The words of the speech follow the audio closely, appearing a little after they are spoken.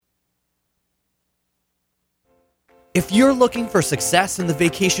If you're looking for success in the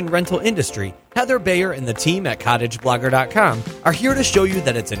vacation rental industry, Heather Bayer and the team at cottageblogger.com are here to show you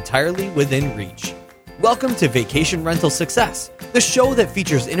that it's entirely within reach. Welcome to Vacation Rental Success, the show that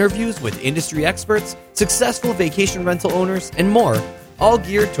features interviews with industry experts, successful vacation rental owners, and more, all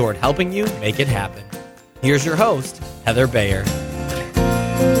geared toward helping you make it happen. Here's your host, Heather Bayer.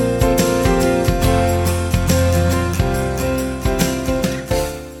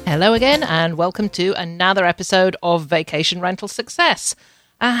 Hello again, and welcome to another episode of Vacation Rental Success.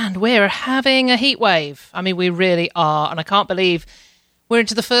 And we're having a heat wave. I mean, we really are. And I can't believe we're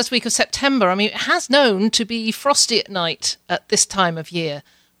into the first week of September. I mean, it has known to be frosty at night at this time of year.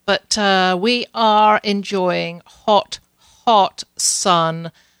 But we are enjoying hot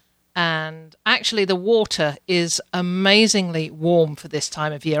sun. And actually, the water is amazingly warm for this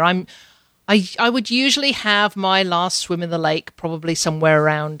time of year. I would usually have my last swim in the lake probably somewhere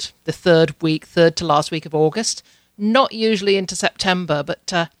around the third to last week of August. Not usually into September,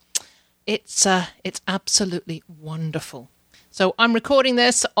 but it's absolutely wonderful. So I'm recording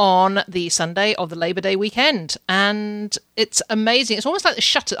this on the Sunday of the Labor Day weekend, and it's amazing. It's almost like the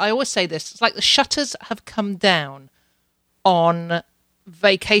shutters. I always say this. It's like the shutters have come down on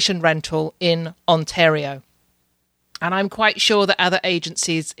vacation rental in Ontario. And I'm quite sure that other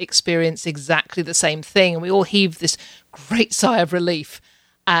agencies experience exactly the same thing. And we all heave this great sigh of relief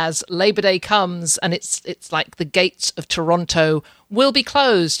as Labor Day comes, and it's like the gates of Toronto will be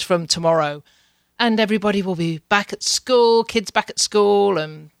closed from tomorrow. And everybody will be back at school, kids back at school,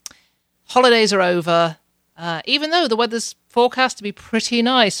 and holidays are over, even though the weather's forecast to be pretty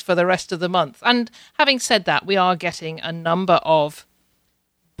nice for the rest of the month. And having said that, we are getting a number of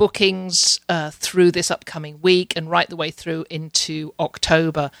bookings through this upcoming week and right the way through into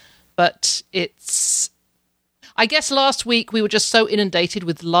October. But I guess last week we were just so inundated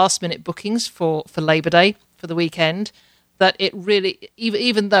with last minute bookings for Labor Day, for the weekend, that it really,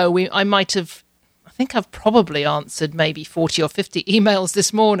 even though I think I've probably answered maybe 40 or 50 emails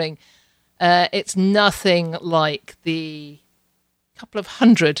this morning, it's nothing like the couple of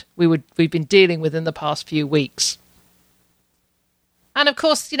hundred we've been dealing with in the past few weeks. And of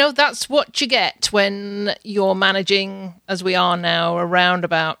course, that's what you get when you're managing, as we are now, around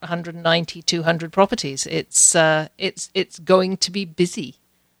about 190, 200 properties. It's going to be busy.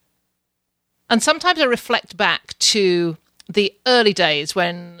 And sometimes I reflect back to the early days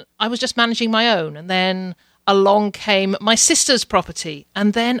when I was just managing my own, and then along came my sister's property,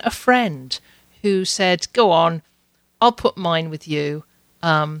 and then a friend who said, "Go on, I'll put mine with you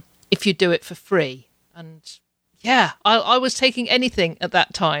if you do it for free." And yeah, I was taking anything at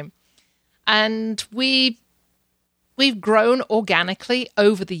that time. And we've grown organically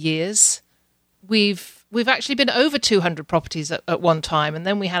over the years. We've actually been over 200 properties at one time, and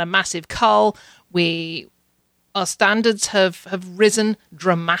then we had a massive cull. Our standards have risen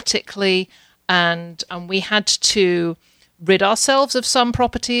dramatically, and we had to rid ourselves of some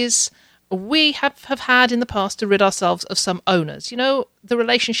properties. We have had in the past to rid ourselves of some owners. The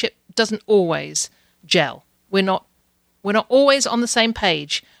relationship doesn't always gel. We're not always on the same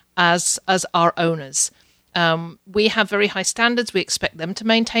page as our owners. We have very high standards. We expect them to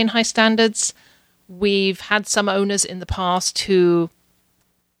maintain high standards. We've had some owners in the past who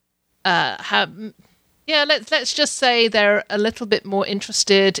let's just say they're a little bit more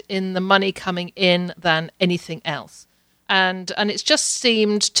interested in the money coming in than anything else. And it's just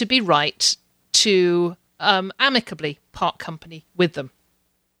seemed to be right to amicably part company with them.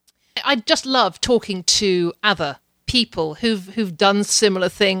 I just love talking to other people who've done similar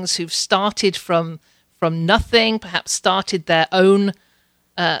things, who've started from nothing, perhaps started their own,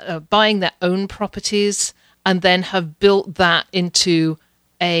 buying their own properties, and then have built that into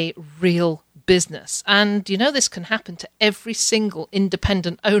a real business. And this can happen to every single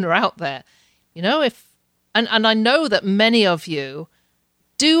independent owner out there. And I know that many of you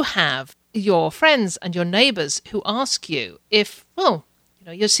do have your friends and your neighbors who ask you if,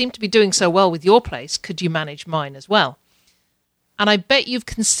 you seem to be doing so well with your place, could you manage mine as well? And I bet you've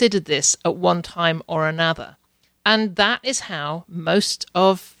considered this at one time or another. And that is how most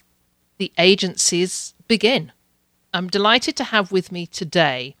of the agencies begin. I'm delighted to have with me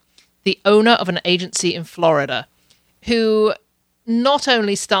today the owner of an agency in Florida who not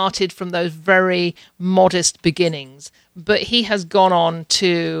only started from those very modest beginnings, but he has gone on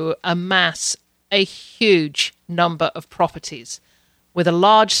to amass a huge number of properties with a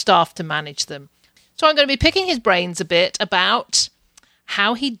large staff to manage them. So I'm going to be picking his brains a bit about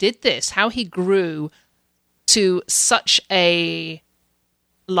how he did this, how he grew to such a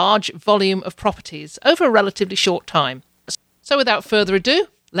large volume of properties over a relatively short time. So without further ado,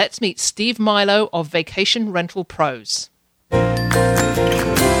 Let's meet Steve Milo of Vacation Rental Pros. Well,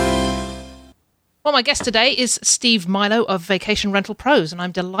 my guest today is Steve Milo of Vacation Rental Pros, and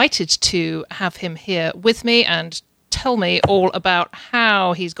I'm delighted to have him here with me and tell me all about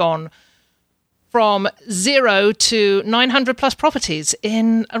how he's gone from 0 to 900 plus properties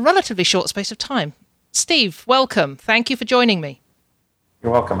in a relatively short space of time. Steve, welcome. Thank you for joining me.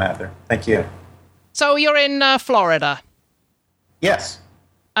 You're welcome, Heather. Thank you. So you're in Florida? Yes.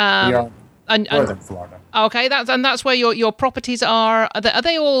 We are in northern Florida. Okay, that's where your properties are. Are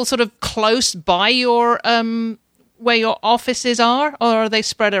they all sort of close by your where your offices are, or are they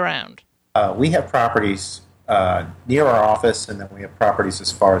spread around? We have properties near our office, and then we have properties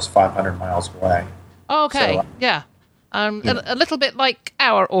as far as 500 miles away. Okay, So, yeah. A little bit like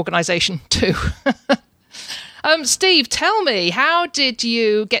our organisation too. Steve, tell me, how did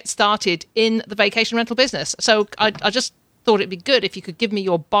you get started in the vacation rental business? So I just thought it'd be good if you could give me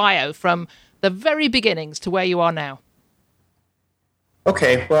your bio from the very beginnings to where you are now.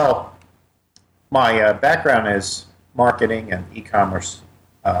 Okay, well, my background is marketing and e-commerce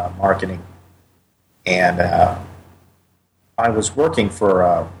marketing. And I was working for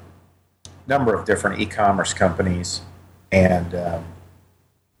a number of different e-commerce companies. And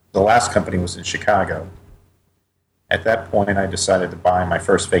the last company was in Chicago. At that point, I decided to buy my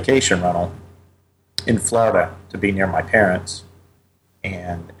first vacation rental in Florida to be near my parents.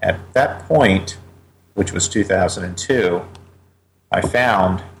 And at that point, which was 2002, I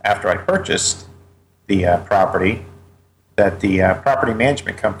found, after I purchased the property, that the property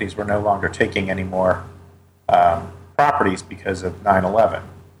management companies were no longer taking any more properties because of 9/11.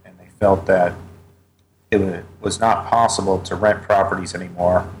 And they felt that it was not possible to rent properties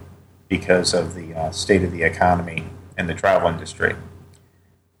anymore because of the state of the economy and the travel industry.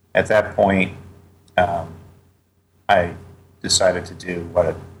 At that point, I decided to do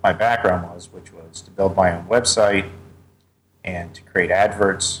what my background was, which was to build my own website and to create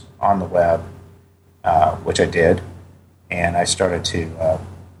adverts on the web, which I did. And I started to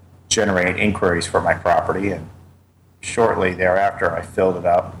generate inquiries for my property, and shortly thereafter I filled it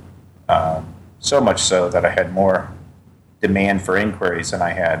up, so much so that I had more demand for inquiries than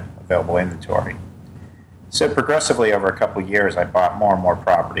I had available inventory. So progressively over a couple of years, I bought more and more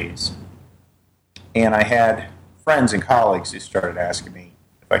properties, and I had friends and colleagues who started asking me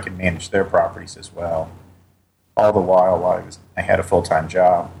if I could manage their properties as well, all the while I had a full-time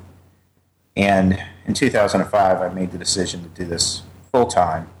job. And in 2005, I made the decision to do this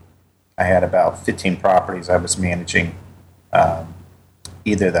full-time. I had about 15 properties I was managing,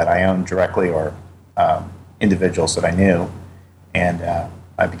 either that I owned directly or individuals that I knew. And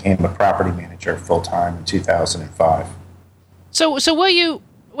I became a property manager full-time in 2005. So were you,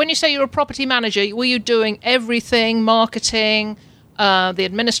 when you say you're a property manager, were you doing everything, marketing, the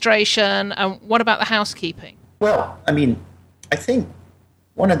administration, and what about the housekeeping? Well, I mean, I think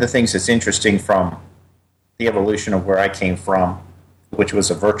one of the things that's interesting from the evolution of where I came from, which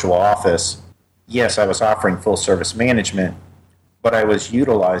was a virtual office, yes, I was offering full-service management, but I was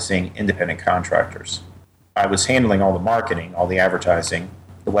utilizing independent contractors. I was handling all the marketing, all the advertising,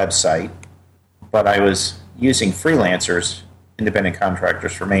 the website, but I was using freelancers, independent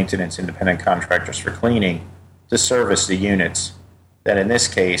contractors for maintenance, independent contractors for cleaning, to service the units that in this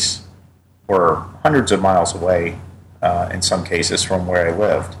case were hundreds of miles away, in some cases, from where I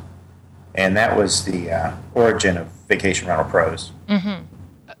lived. And that was the origin of Vacation Rental Pros. Mm-hmm.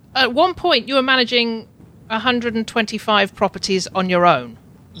 At one point, you were managing 125 properties on your own.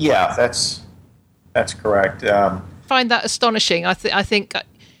 Yeah, that's correct. I find that astonishing. I think,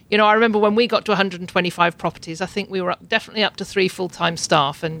 I remember when we got to 125 properties, I think we were definitely up to 3 full-time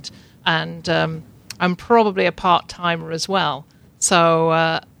staff, and I'm probably a part-timer as well.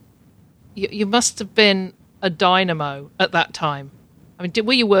 So you must have been a dynamo at that time. I mean,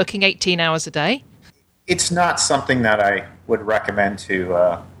 were you working 18 hours a day? It's not something that I would recommend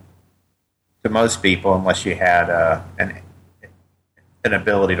to most people unless you had an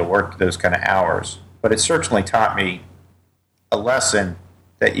ability to work those kind of hours. But it certainly taught me a lesson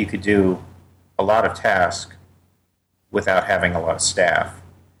that you could do a lot of tasks without having a lot of staff.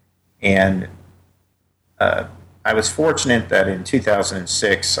 And I was fortunate that in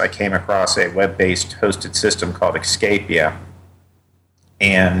 2006 I came across a web-based hosted system called Escapia.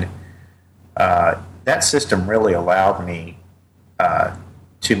 And that system really allowed me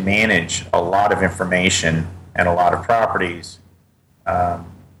to manage a lot of information and a lot of properties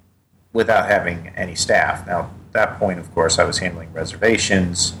without having any staff. Now, at that point, of course, I was handling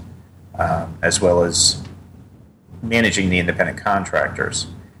reservations as well as managing the independent contractors.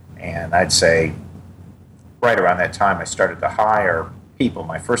 And I'd say right around that time, I started to hire people.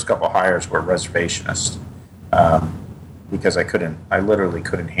 My first couple hires were reservationists because I literally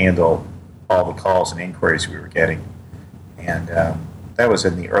couldn't handle all the calls and inquiries we were getting. And that was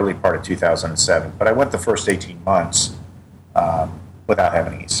in the early part of 2007. But I went the first 18 months without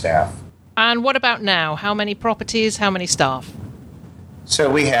having any staff. And what about now? How many properties? How many staff?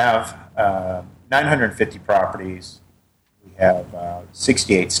 So we have 950 properties. We have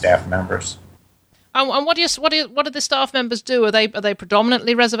 68 staff members. And what do the staff members do? Are they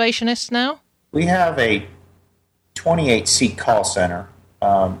predominantly reservationists now? We have a 28-seat call center.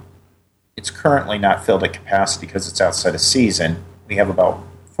 It's currently not filled at capacity because it's outside of season. We have about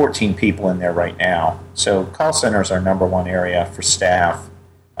 14 people in there right now. So call center is our number one area for staff.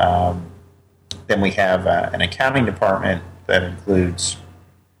 Then we have an accounting department that includes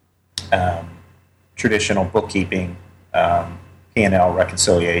traditional bookkeeping, P&L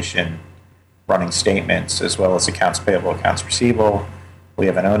reconciliation, running statements, as well as accounts payable, accounts receivable. We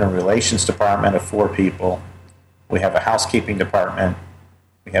have an owner relations department of 4 people. We have a housekeeping department.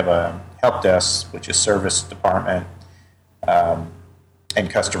 We have a help desk, which is service department, and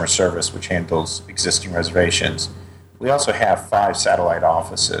customer service, which handles existing reservations. We also have 5 satellite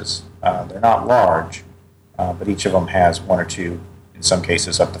offices. They're not large, but each of them has 1 or 2, in some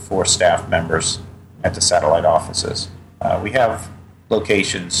cases up to 4 staff members at the satellite offices. We have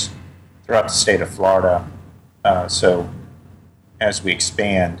locations throughout the state of Florida, so as we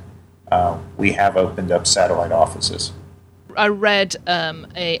expand, we have opened up satellite offices. I read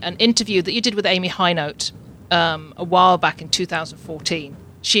an interview that you did with Amy Hinote a while back in 2014.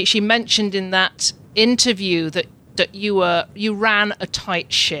 She mentioned in that interview that you ran a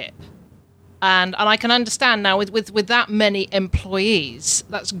tight ship, and I can understand now with that many employees,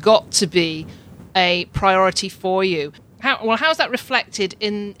 that's got to be a priority for you. How's that reflected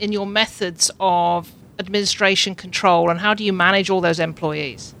in your methods of administration control, and how do you manage all those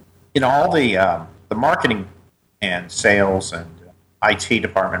employees? All the marketing and sales and IT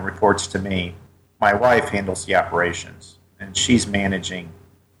department reports to me. My wife handles the operations, and she's managing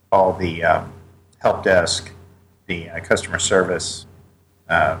all the help desk, the customer service,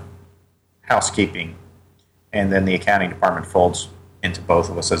 housekeeping, and then the accounting department folds into both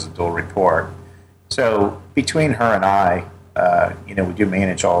of us as a dual report. So between her and I, we do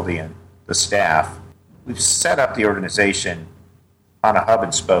manage all the staff. We've set up the organization on a hub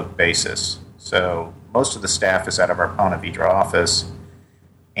and spoke basis. So most of the staff is out of our Ponte Vedra office.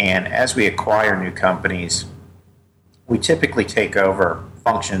 And as we acquire new companies, we typically take over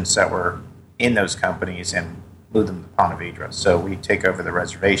functions that were in those companies and move them to Ponte Vedra. So we take over the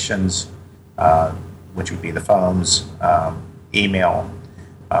reservations, which would be the phones, email.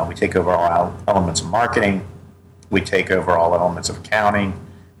 We take over all elements of marketing. We take over all elements of accounting.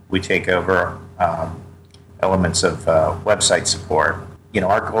 We take over elements of website support.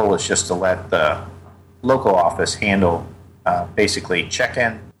 Our goal is just to let the local office handle basically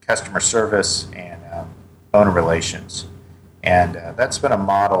check-in, customer service, and owner relations. And that's been a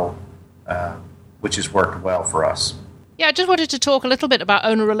model which has worked well for us. Yeah, I just wanted to talk a little bit about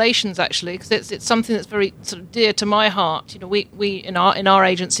owner relations, actually, because it's something that's very sort of dear to my heart. We in our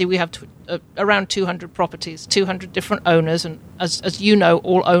agency we have around 200 properties, 200 different owners, and as you know,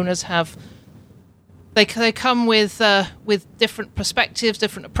 all owners have they come with different perspectives,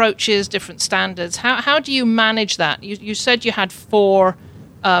 different approaches, different standards. How do you manage that? You said you had 4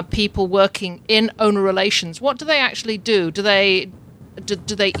 people working in owner relations. What do they actually do? Do they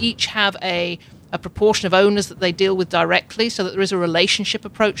each have a proportion of owners that they deal with directly, so that there is a relationship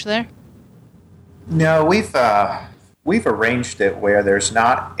approach there? No, we've arranged it where there's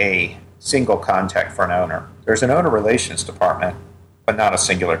not a single contact for an owner. There's an owner relations department, but not a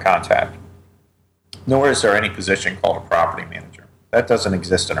singular contact. Nor is there any position called a property manager. That doesn't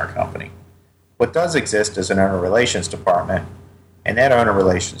exist in our company. What does exist is an owner relations department, and that owner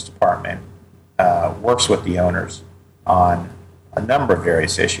relations department works with the owners on a number of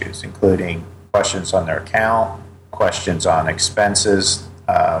various issues, including questions on their account, questions on expenses,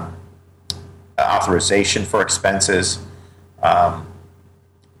 authorization for expenses,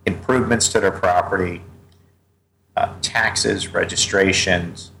 improvements to their property, taxes,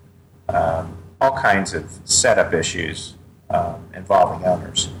 registrations, all kinds of setup issues involving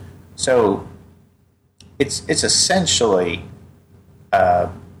owners. So it's essentially the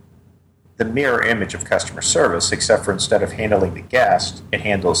mirror image of customer service, except for instead of handling the guest, it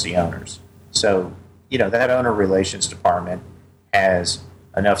handles the owners. So, that owner relations department has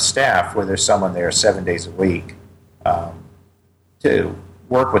enough staff where there's someone there 7 days a week to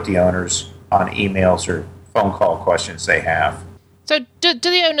work with the owners on emails or phone call questions they have. So Do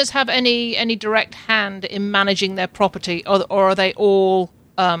the owners have any direct hand in managing their property, or are they all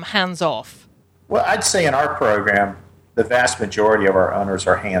hands off? Well, I'd say in our program, the vast majority of our owners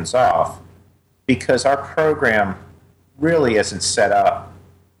are hands off because our program really isn't set up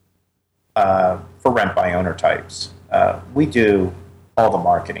for rent by owner types. We do all the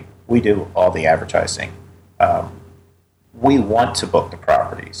marketing. We do all the advertising. We want to book the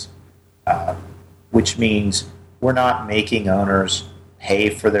properties, which means we're not making owners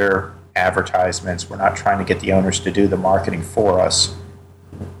pay for their advertisements. We're not trying to get the owners to do the marketing for us.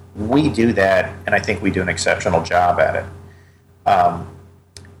 We do that, and I think we do an exceptional job at it.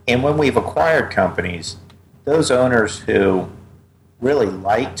 And when we've acquired companies, those owners who really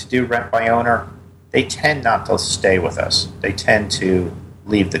like to do rent by owner, they tend not to stay with us. They tend to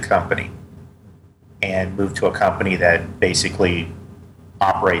leave the company and move to a company that basically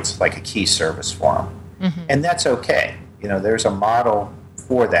operates like a key service for them. Mm-hmm. And that's okay. There's a model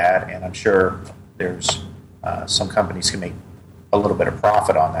for that, and I'm sure there's some companies can make a little bit of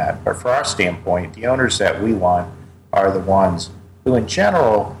profit on that. But for our standpoint, the owners that we want are the ones who, in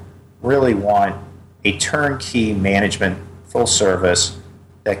general, really want a turnkey management, full service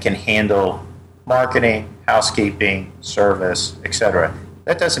that can handle marketing, housekeeping, service, etc.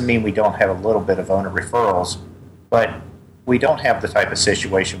 That doesn't mean we don't have a little bit of owner referrals, but we don't have the type of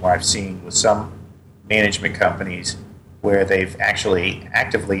situation where I've seen with some management companies where they've actually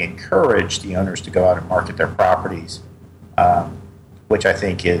actively encouraged the owners to go out and market their properties, which I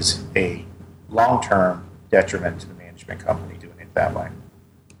think is a long-term detriment to the management company doing it that way.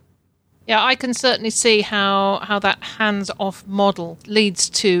 Yeah, I can certainly see how that hands-off model leads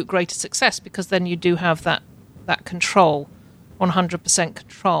to greater success, because then you do have that control, 100%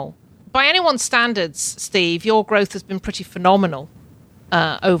 control. By anyone's standards, Steve, your growth has been pretty phenomenal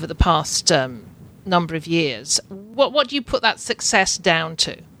over the past number of years. What do you put that success down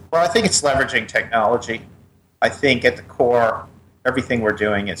to? Well, I think it's leveraging technology. I think at the core, everything we're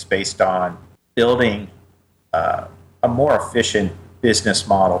doing is based on building a more efficient business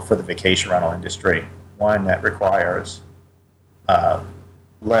model for the vacation rental industry, one that requires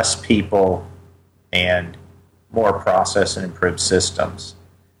less people and more process and improved systems.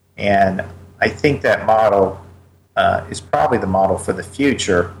 And I think that model is probably the model for the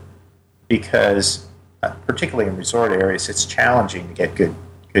future because, particularly in resort areas, it's challenging to get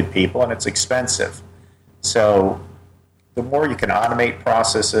good people and it's expensive. So the more you can automate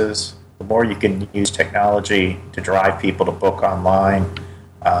processes, the more you can use technology to drive people to book online,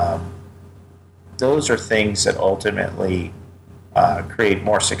 those are things that ultimately create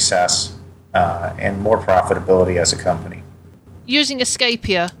more success and more profitability as a company. Using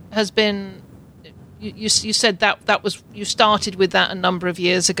Escapia has been, you said that was, you started with that a number of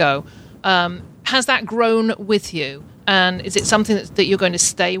years ago. Has that grown with you? And is it something that you're going to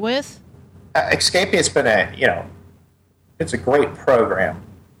stay with? Escapia has been it's a great program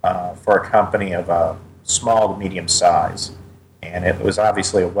for a company of a small to medium size. And it was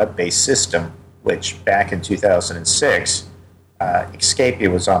obviously a web-based system, which back in 2006,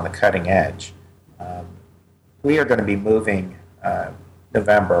 Escapia was on the cutting edge. We are going to be moving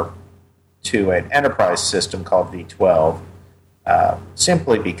November to an enterprise system called V12,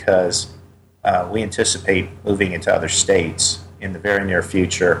 simply because we anticipate moving into other states in the very near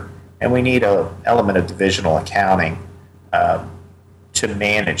future, and we need an element of divisional accounting to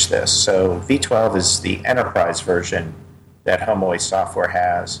manage this. So V12 is the enterprise version that HomeAway software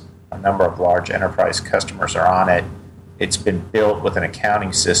has. A number of large enterprise customers are on it. It's been built with an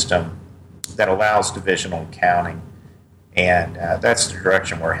accounting system that allows divisional accounting, and that's the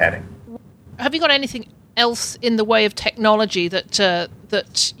direction we're heading. Have you got anything else in the way of technology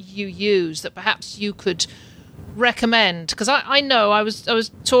that you use that perhaps you could recommend? Because I know I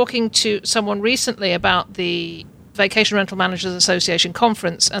was talking to someone recently about the Vacation Rental Managers Association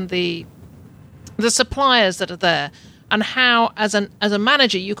conference and the suppliers that are there, and how as a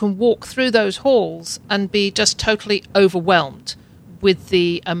manager you can walk through those halls and be just totally overwhelmed with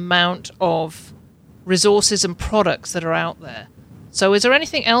the amount of resources and products that are out there. So is there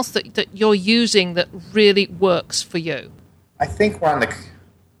anything else that you're using that really works for you? I think we're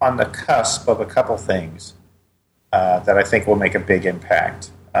on the cusp of a couple things that I think will make a big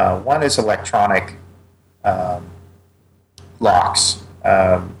impact. One is electronic locks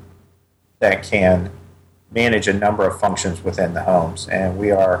that can manage a number of functions within the homes. And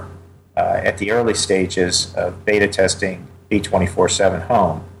we are at the early stages of beta testing V24/7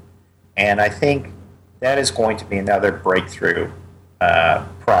 Home. And I think that is going to be another breakthrough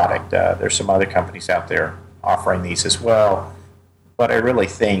product. There's some other companies out there offering these as well. But I really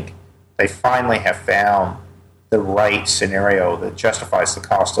think they finally have found the right scenario that justifies the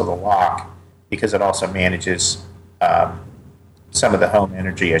cost of the lock, because it also manages some of the home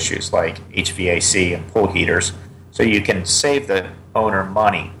energy issues like HVAC and pool heaters. So you can save the owner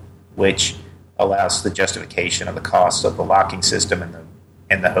money, which allows the justification of the cost of the locking system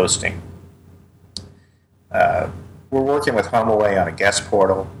and the hosting. We're working with HomeAway on a guest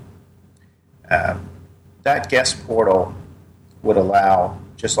portal. That guest portal would allow,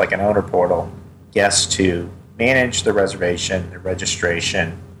 just like an owner portal, guests to manage the reservation, their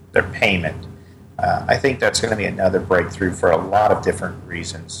registration, their payment. I think that's going to be another breakthrough for a lot of different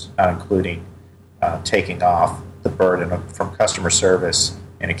reasons, including taking off the burden from customer service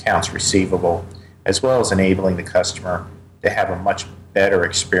and accounts receivable, as well as enabling the customer to have a much better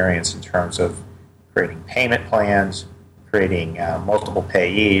experience in terms of creating payment plans, creating multiple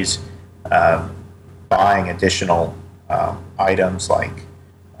payees, buying additional items like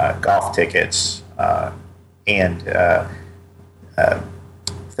golf tickets, and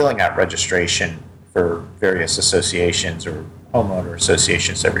filling out registration for various associations or homeowner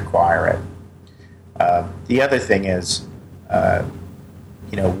associations that require it. The other thing is,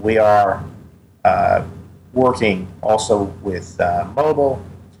 we are working also with mobile.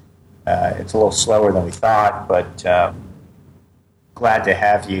 It's a little slower than we thought, but Glad to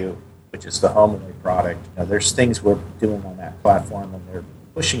Have You, which is the HomeAway product. There's things we're doing on that platform, and they're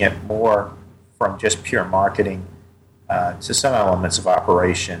pushing it more from just pure marketing to some elements of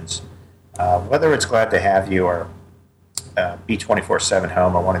operations. Whether it's Glad to Have You or B247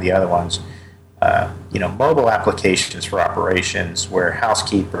 Home or one of the other ones, mobile applications for operations where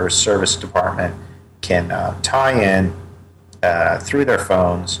housekeepers, service department can tie in through their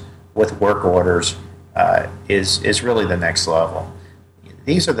phones with work orders is really the next level.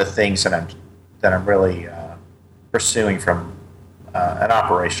 These are the things that I'm really pursuing from an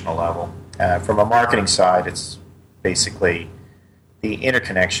operational level. From a marketing side, it's basically the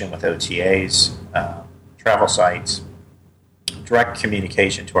interconnection with OTAs, travel sites, direct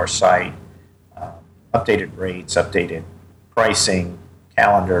communication to our site, updated rates, updated pricing,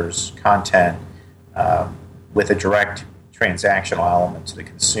 calendars, content, with a direct transactional element to the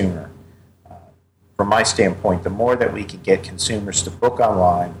consumer. From my standpoint, the more that we can get consumers to book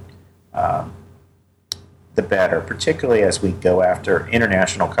online, the better, particularly as we go after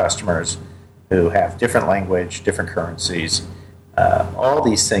international customers who have different language, different currencies. All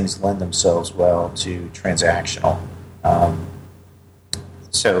these things lend themselves well to transactional.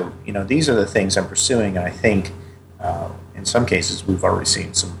 So, these are the things I'm pursuing, and I think in some cases we've already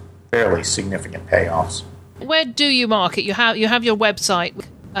seen some fairly significant payoffs. Where do you market? You have your website,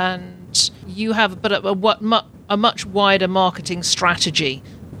 and you have a much wider marketing strategy.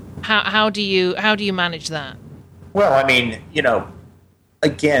 How do you manage that? Well,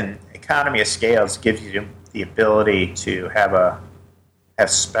 again, economy of scales gives you the ability to have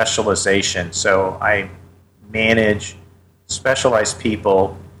specialization. So I manage specialized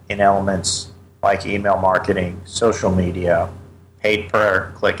people in elements like email marketing, social media, paid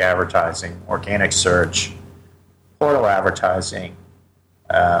per click advertising, organic search, portal advertising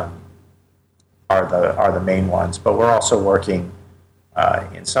are the main ones. But we're also working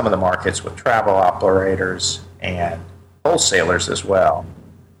in some of the markets with travel operators and wholesalers as well.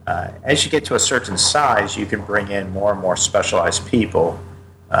 As you get to a certain size, you can bring in more and more specialized people.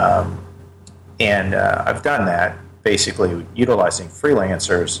 And I've done that, basically utilizing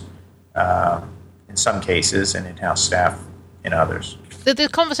freelancers in some cases and in-house staff in others. The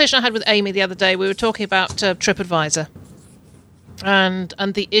conversation I had with Amy the other day, we were talking about TripAdvisor and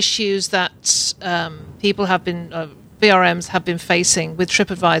the issues that people have been, VRMs have been facing with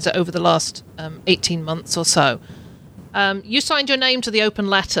TripAdvisor over the last 18 months or so. You signed your name to the open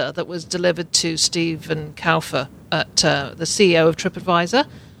letter that was delivered to Stephen Kaufer, the CEO of TripAdvisor.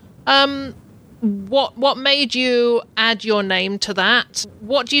 What made you add your name to that?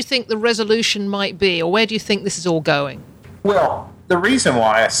 What do you think the resolution might be, or where do you think this is all going? Well, the reason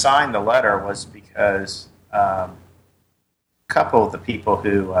why I signed the letter was because a couple of the people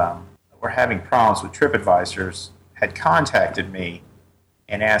who were having problems with TripAdvisors had contacted me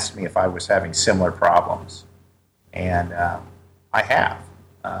and asked me if I was having similar problems. And I have.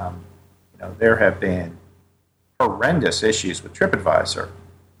 There have been horrendous issues with TripAdvisor.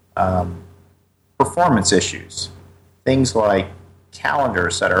 Performance issues, things like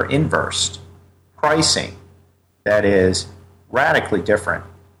calendars that are inversed, pricing that is radically different,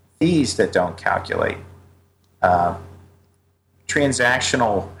 fees that don't calculate,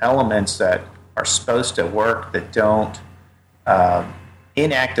 transactional elements that are supposed to work that don't,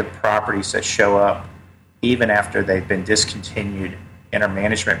 inactive properties that show up even after they've been discontinued in our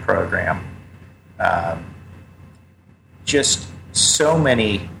management program, just so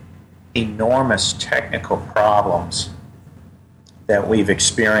many enormous technical problems that we've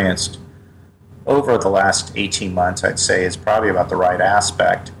experienced over the last 18 months, I'd say, is probably about the right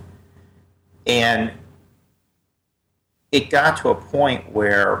aspect. And it got to a point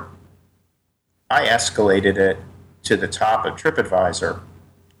where I escalated it to the top of TripAdvisor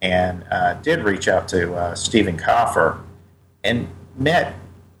and did reach out to Stephen Koffer and met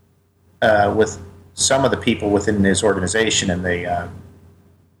with some of the people within his organization in the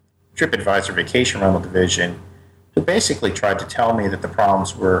TripAdvisor Vacation Rental Division, who basically tried to tell me that the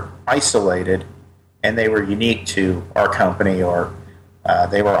problems were isolated and they were unique to our company, or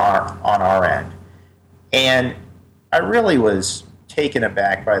they were on our end. And I really was taken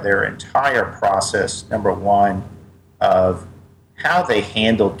aback by their entire process, number one, of how they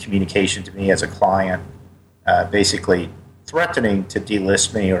handled communication to me as a client, basically threatening to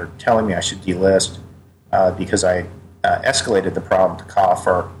delist me or telling me I should delist because I escalated the problem to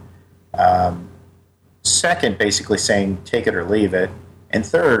Koffer. Second, basically saying take it or leave it. And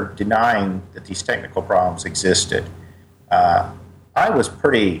third, denying that these technical problems existed. I was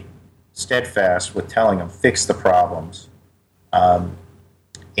pretty steadfast with telling them fix the problems.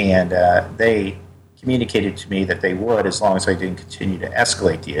 And they communicated to me that they would, as long as I didn't continue to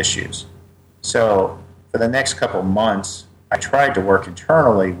escalate the issues. So for the next couple of months, I tried to work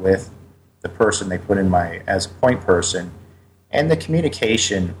internally with the person they put in as a point person, and the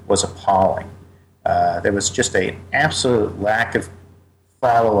communication was appalling. There was just an absolute lack of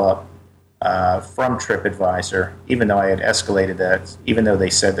follow-up from TripAdvisor, even though I had escalated that, even though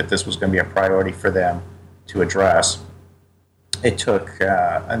they said that this was going to be a priority for them to address. It took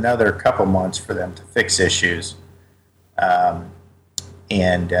another couple months for them to fix issues.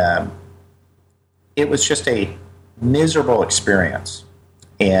 And it was just a miserable experience.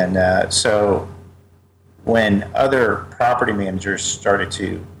 And so when other property managers started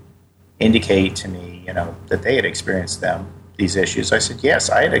to indicate to me, that they had experienced these issues, I said, yes,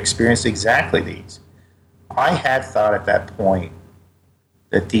 I had experienced exactly these. I had thought at that point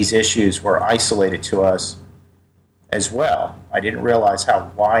that these issues were isolated to us as well. I didn't realize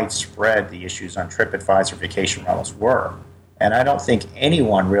how widespread the issues on TripAdvisor vacation rentals were. And I don't think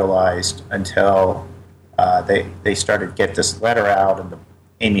anyone realized until they started to get this letter out, and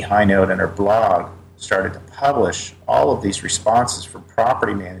Amy Hinote and her blog started to publish all of these responses from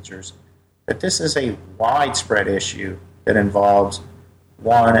property managers, that this is a widespread issue that involves,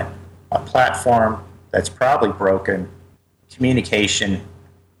 one, a platform that's probably broken, communication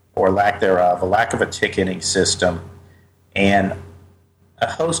or lack thereof, a lack of a ticketing system, and a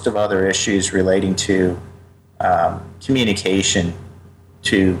host of other issues relating to communication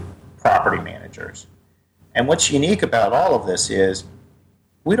to property managers. And what's unique about all of this is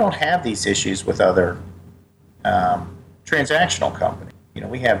we don't have these issues with other transactional companies.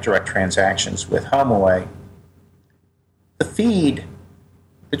 We have direct transactions with HomeAway. The feed,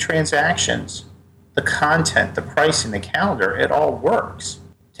 the transactions, the content, the pricing, the calendar, it all works.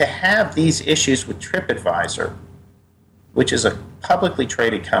 To have these issues with TripAdvisor, which is a publicly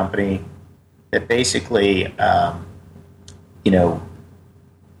traded company that basically,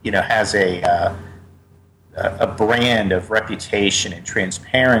 has a brand of reputation and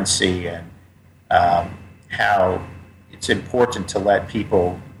transparency, and how it's important to let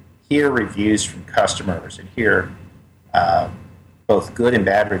people hear reviews from customers and hear both good and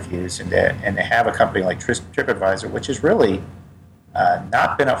bad reviews, and to have a company like TripAdvisor, which has really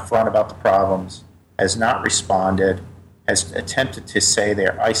not been upfront about the problems, has not responded, has attempted to say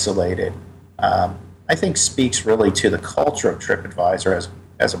they're isolated, I think speaks really to the culture of TripAdvisor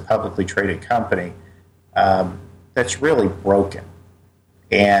as a publicly traded company that's really broken.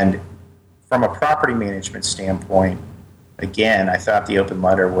 And from a property management standpoint, again, I thought the open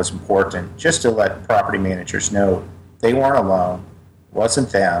letter was important just to let property managers know they weren't alone, wasn't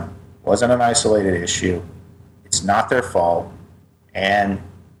them, wasn't an isolated issue, it's not their fault, and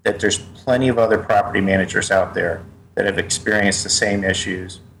that there's plenty of other property managers out there that have experienced the same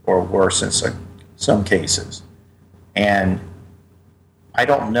issues or worse in some cases. And I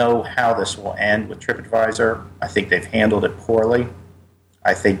don't know how this will end with TripAdvisor. I think they've handled it poorly.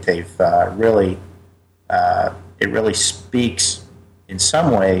 I think they've it really speaks in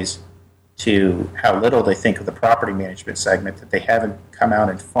some ways to how little they think of the property management segment, that they haven't come out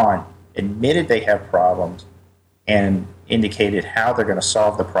in front, admitted they have problems, and indicated how they're going to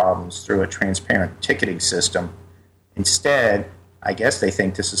solve the problems through a transparent ticketing system. Instead, I guess they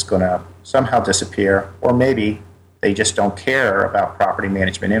think this is going to somehow disappear, or maybe they just don't care about property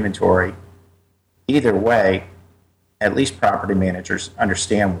management inventory. Either way, at least property managers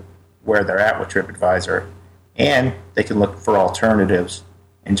understand where they're at with TripAdvisor, and they can look for alternatives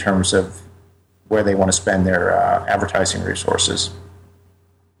in terms of where they want to spend their advertising resources.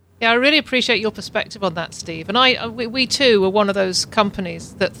 Yeah, I really appreciate your perspective on that, Steve. And we too were one of those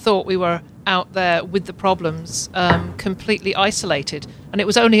companies that thought we were out there with the problems, completely isolated. And it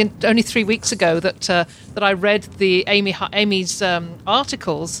was only 3 weeks ago that I read Amy's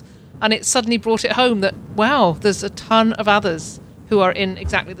articles, and it suddenly brought it home that, wow, there's a ton of others who are in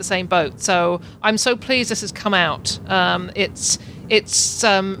exactly the same boat. So I'm so pleased this has come out. It's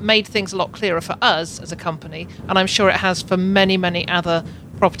made things a lot clearer for us as a company, and I'm sure it has for many, many other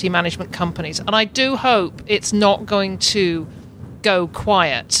property management companies. And I do hope it's not going to go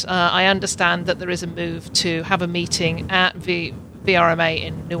quiet. I understand that there is a move to have a meeting at VRMA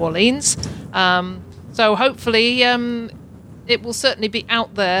in New Orleans. So hopefully it will certainly be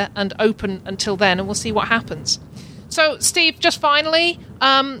out there and open until then, and we'll see what happens. So, Steve, just finally,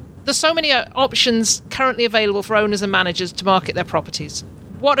 there's so many options currently available for owners and managers to market their properties.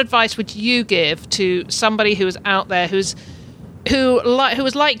 What advice would you give to somebody who is out there who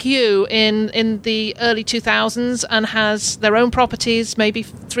was like you in the early 2000s and has their own properties, maybe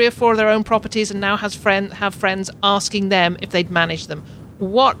 3 or 4 of their own properties, and now have friends asking them if they'd manage them?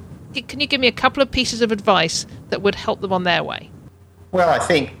 Can you give me a couple of pieces of advice that would help them on their way? Well, I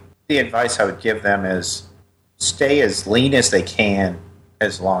think the advice I would give them is stay as lean as they can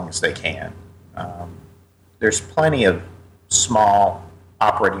as long as they can. There's plenty of small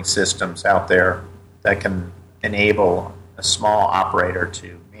operating systems out there that can enable a small operator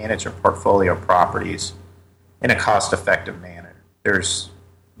to manage a portfolio of properties in a cost-effective manner. There's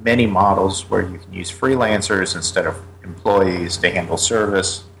many models where you can use freelancers instead of employees to handle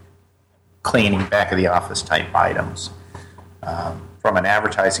service, cleaning, back of the office type items. From an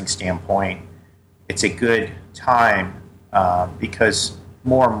advertising standpoint, it's a good time because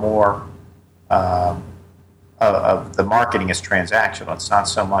more and more of the marketing is transactional. It's not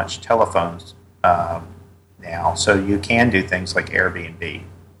so much telephones now. So you can do things like Airbnb.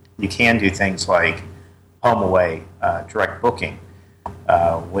 You can do things like HomeAway, direct booking,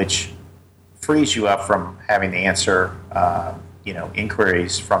 which frees you up from having to answer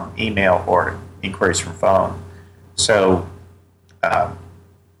inquiries from email or inquiries from phone. So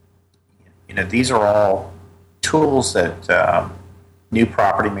these are all tools that new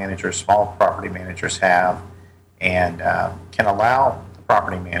property managers, small property managers have, and can allow the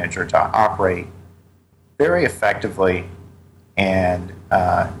property manager to operate very effectively and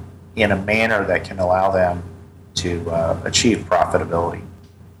in a manner that can allow them to achieve profitability.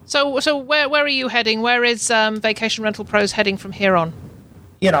 So where are you heading? Where is Vacation Rental Pros heading from here on?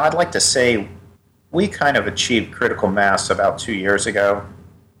 I'd like to say we kind of achieved critical mass about 2 years ago,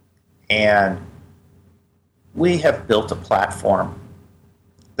 and we have built a platform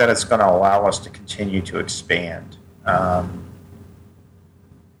that is going to allow us to continue to expand.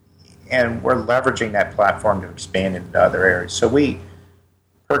 And we're leveraging that platform to expand into other areas. So we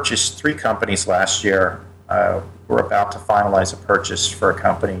purchased 3 companies last year. We're about to finalize a purchase for a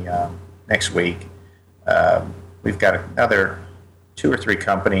company next week. We've got another 2 or 3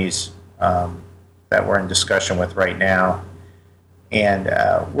 companies that we're in discussion with right now. And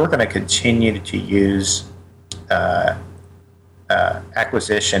we're going to continue to use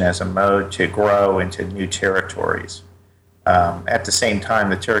acquisition as a mode to grow into new territories. At the same time,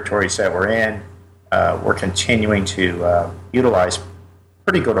 the territories that we're in, we're continuing to utilize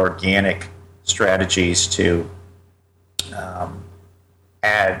pretty good organic strategies to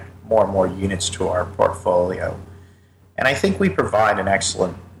add more and more units to our portfolio. And I think we provide an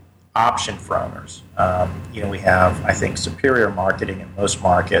excellent option for owners. We have, I think, superior marketing in most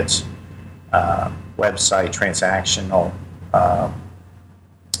markets, website transactional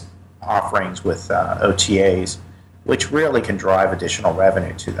offerings with OTAs, which really can drive additional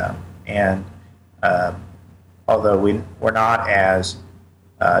revenue to them. And although we're not as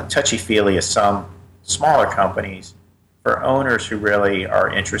touchy-feely as some smaller companies, for owners who really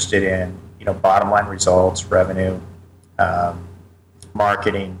are interested in bottom-line results, revenue,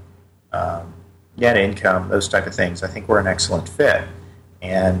 marketing, net income, those type of things, I think we're an excellent fit.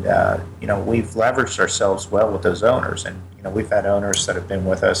 And we've leveraged ourselves well with those owners, and we've had owners that have been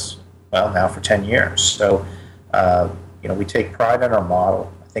with us now for 10 years. So we take pride in our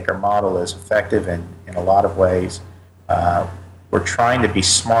model. I think our model is effective in a lot of ways. We're trying to be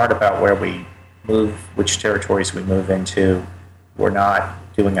smart about where we move, which territories we move into. We're not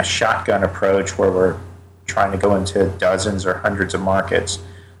doing a shotgun approach where we're trying to go into dozens or hundreds of markets.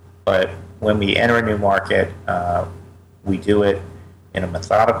 But when we enter a new market, we do it in a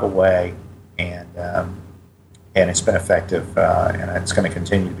methodical way, and it's been effective, and it's going to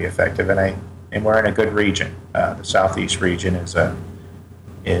continue to be effective. And and we're in a good region. The Southeast region is an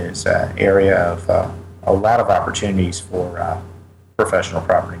area of a lot of opportunities for professional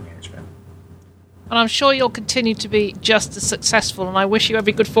property management. And I'm sure you'll continue to be just as successful, and I wish you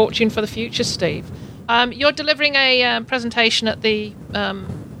every good fortune for the future, Steve. You're delivering a presentation at the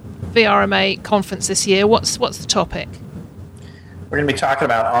VRMA conference this year. What's the topic? We're going to be talking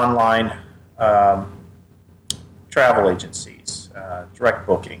about online travel agencies, direct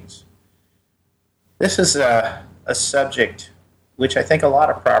bookings. This is a subject which I think a lot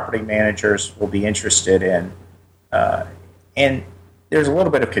of property managers will be interested in. And there's a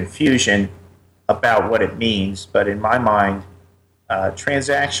little bit of confusion about what it means, but in my mind,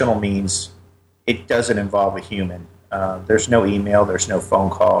 transactional means it doesn't involve a human. There's no email, there's no phone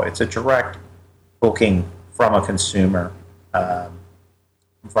call. It's a direct booking from a consumer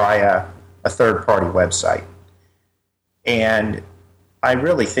via a third-party website. And I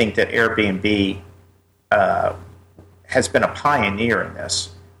really think that Airbnb has been a pioneer in this.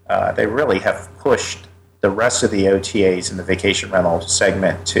 They really have pushed the rest of the OTAs in the vacation rental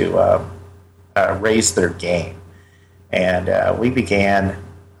segment to raise their game. And we began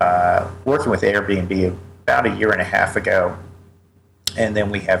working with Airbnb about a year and a half ago, and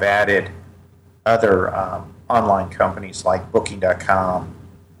then we have added other online companies like Booking.com,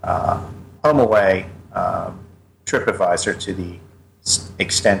 HomeAway, TripAdvisor to the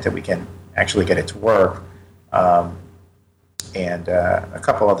extent that we can actually get it to work, and a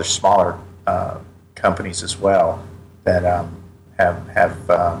couple other smaller companies as well that have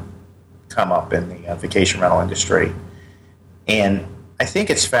come up in the vacation rental industry. And I think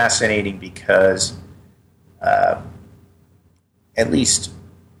it's fascinating because at least,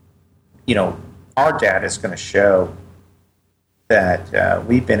 our data is going to show that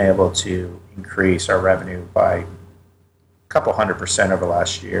we've been able to increase our revenue by a couple 100% over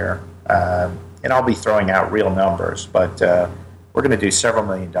last year. And I'll be throwing out real numbers, but we're going to do several $1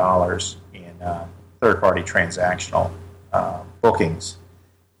 million in third-party transactional bookings.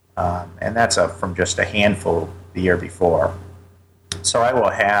 And that's up from just a handful the year before. So I will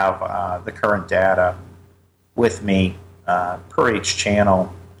have the current data with me per each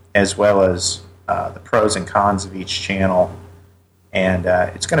channel, as well as the pros and cons of each channel. And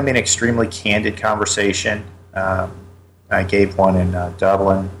it's going to be an extremely candid conversation. I gave one in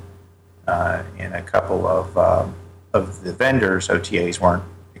Dublin, and a couple of the vendors, OTAs, weren't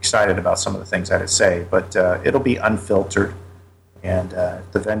excited about some of the things I had to say, but it'll be unfiltered. And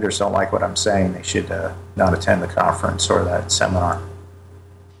if the vendors don't like what I'm saying, they should not attend the conference or that seminar.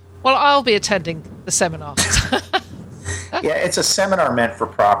 Well, I'll be attending the seminar. Yeah, it's a seminar meant for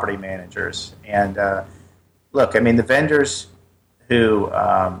property managers. And look, the vendors who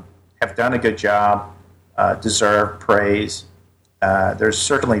have done a good job deserve praise. There's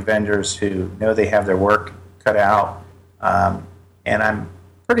certainly vendors who know they have their work cut out. And I'm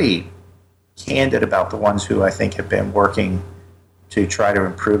pretty candid about the ones who I think have been working to try to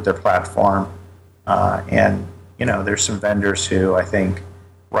improve their platform. And, there's some vendors who I think,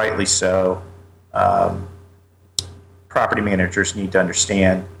 rightly so, property managers need to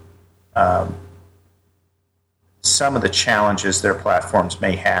understand some of the challenges their platforms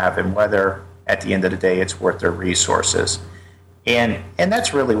may have and whether, at the end of the day, it's worth their resources. And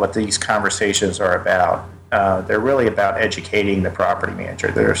that's really what these conversations are about. They're really about educating the property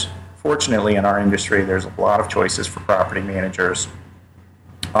manager. Fortunately, in our industry, there's a lot of choices for property managers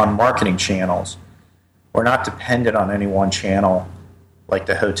on marketing channels. We're not dependent on any one channel like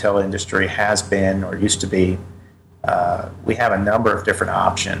the hotel industry has been or used to be. We have a number of different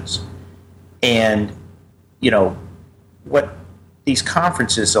options. And, what these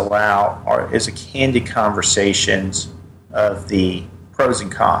conferences allow is a candid conversations of the pros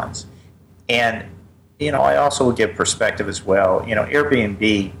and cons. And, I also will give perspective as well.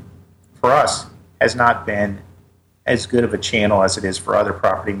 Airbnb, for us, has not been as good of a channel as it is for other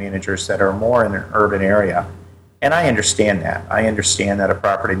property managers that are more in an urban area. And I understand that. I understand that a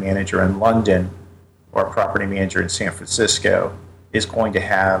property manager in London or a property manager in San Francisco is going to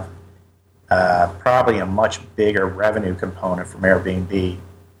have probably a much bigger revenue component from Airbnb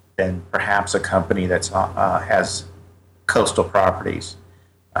than perhaps a company that has coastal properties.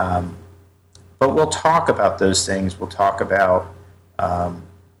 But we'll talk about those things. We'll talk about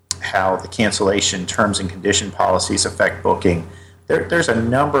how the cancellation terms and condition policies affect booking. There's a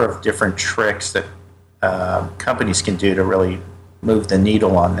number of different tricks that companies can do to really move the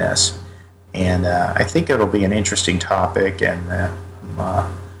needle on this. And I think it'll be an interesting topic, and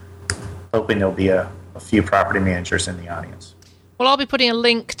I'm hoping there'll be a few property managers in the audience. Well, I'll be putting a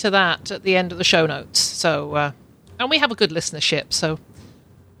link to that at the end of the show notes. So, and we have a good listenership, so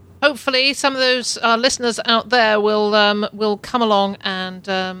hopefully some of those listeners out there will come along and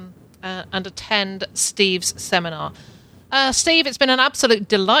attend Steve's seminar. Steve, it's been an absolute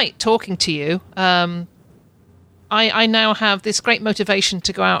delight talking to you. I now have this great motivation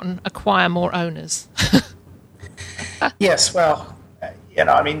to go out and acquire more owners. Yes, well,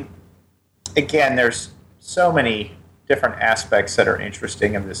 again, there's so many different aspects that are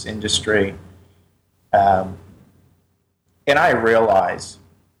interesting in this industry. And I realize,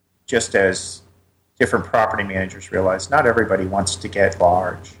 just as different property managers realize, not everybody wants to get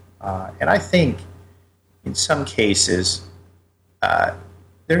large. And I think in some cases,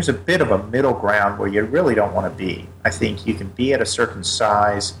 there's a bit of a middle ground where you really don't want to be. I think you can be at a certain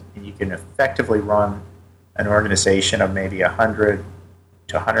size and you can effectively run an organization of maybe 100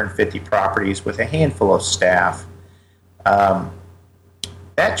 to 150 properties with a handful of staff.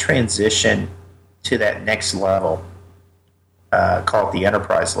 That transition to that next level, called the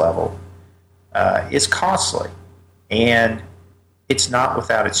enterprise level, is costly. And it's not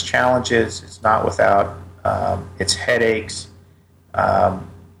without its challenges. It's not without its headaches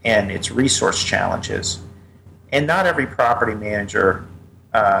and its resource challenges. And not every property manager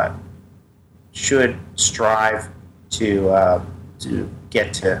should strive to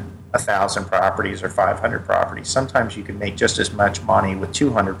get to 1,000 properties or 500 properties. Sometimes you can make just as much money with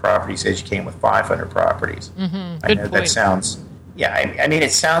 200 properties as you can with 500 properties. Mm-hmm. I know that sounds,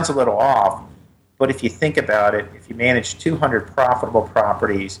 it sounds a little off, but if you think about it, if you manage 200 profitable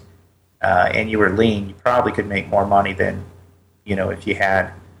properties and you were lean, you probably could make more money than, if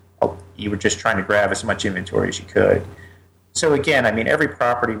you were just trying to grab as much inventory as you could. So again, every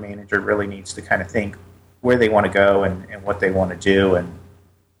property manager really needs to kind of think where they want to go and what they want to do,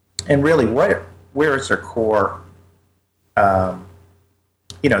 and really where is their core,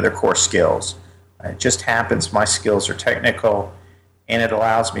 their core skills. It just happens my skills are technical, and it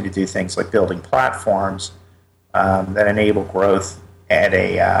allows me to do things like building platforms that enable growth at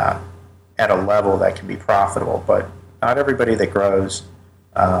a level that can be profitable. But not everybody that grows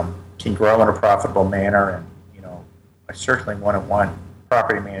can grow in a profitable manner, and I certainly wouldn't want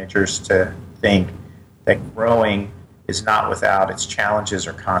property managers to think that growing is not without its challenges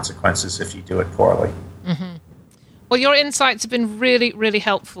or consequences if you do it poorly. Mm-hmm. Well, your insights have been really, really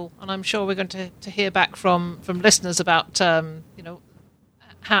helpful, and I'm sure we're going to hear back from listeners about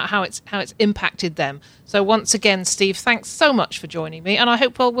how it's impacted them. So once again, Steve, thanks so much for joining me, and I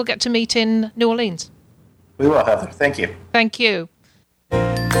hope we'll get to meet in New Orleans. We will, Heather. Thank you. Thank you.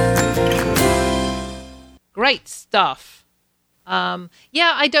 Great stuff.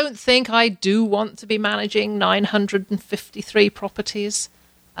 I don't think I do want to be managing 953 properties.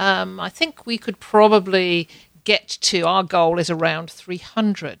 I think we could probably get to, our goal is around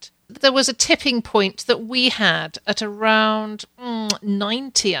 300. There was a tipping point that we had at around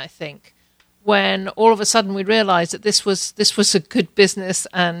 90, I think, when all of a sudden we realized that this was a good business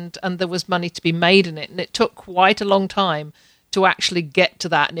and there was money to be made in it. And it took quite a long time to actually get to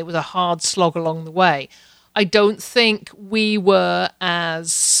that, and it was a hard slog along the way. I don't think we were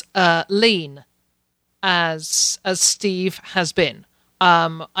as lean as Steve has been.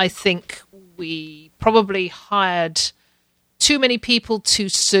 I think we probably hired too many people too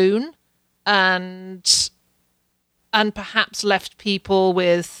soon, and perhaps left people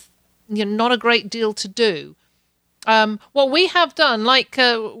with not a great deal to do. What we have done,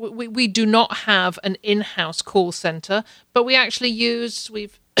 we do not have an in-house call center, but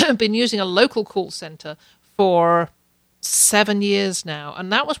we've been using a local call center for 7 years now,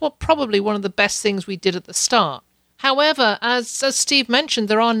 and that was probably one of the best things we did at the start. However, as Steve mentioned,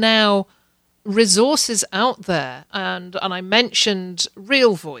 there are now resources out there, and I mentioned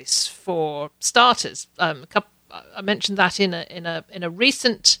Real Voice for starters. I mentioned that in a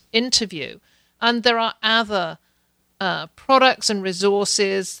recent interview, and there are other products and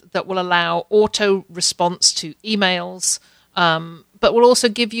resources that will allow auto response to emails, but will also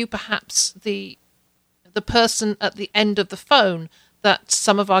give you perhaps the person at the end of the phone that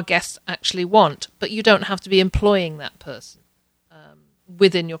some of our guests actually want, but you don't have to be employing that person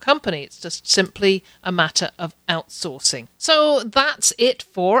within your company. It's just simply a matter of outsourcing. So that's it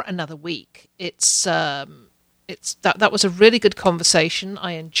for another week. That was a really good conversation.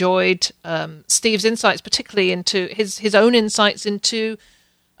 I enjoyed Steve's insights, particularly into his own insights into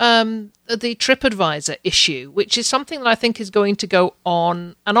the TripAdvisor issue, which is something that I think is going to go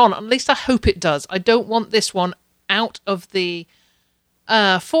on and on. At least I hope it does. I don't want this one out of the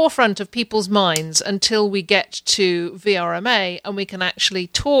forefront of people's minds until we get to VRMA and we can actually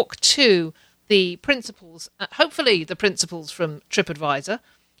talk to the principals, hopefully the principals from TripAdvisor,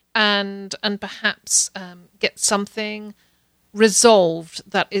 and perhaps get something resolved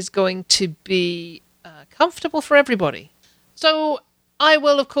that is going to be comfortable for everybody. So I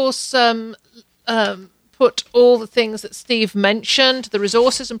will, of course, put all the things that Steve mentioned, the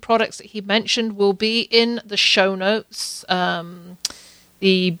resources and products that he mentioned will be in the show notes.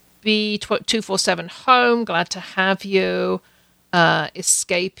 The B247 Home, Glad to Have You,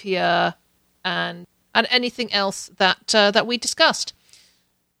 Escapia, and anything else that we discussed.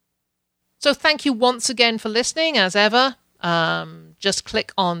 So thank you once again for listening, as ever. Just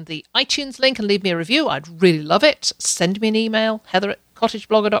click on the iTunes link and leave me a review. I'd really love it. Send me an email,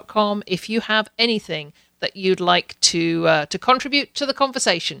 heather@cottageblogger.com, if you have anything that you'd like to contribute to the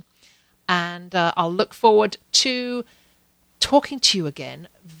conversation. And I'll look forward to talking to you again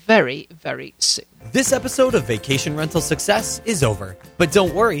very, very soon. This episode of Vacation Rental Success is over, but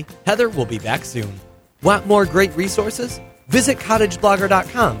don't worry, Heather will be back soon. Want more great resources? Visit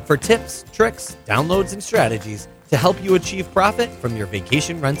cottageblogger.com for tips, tricks, downloads, and strategies to help you achieve profit from your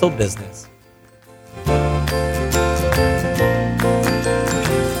vacation rental business.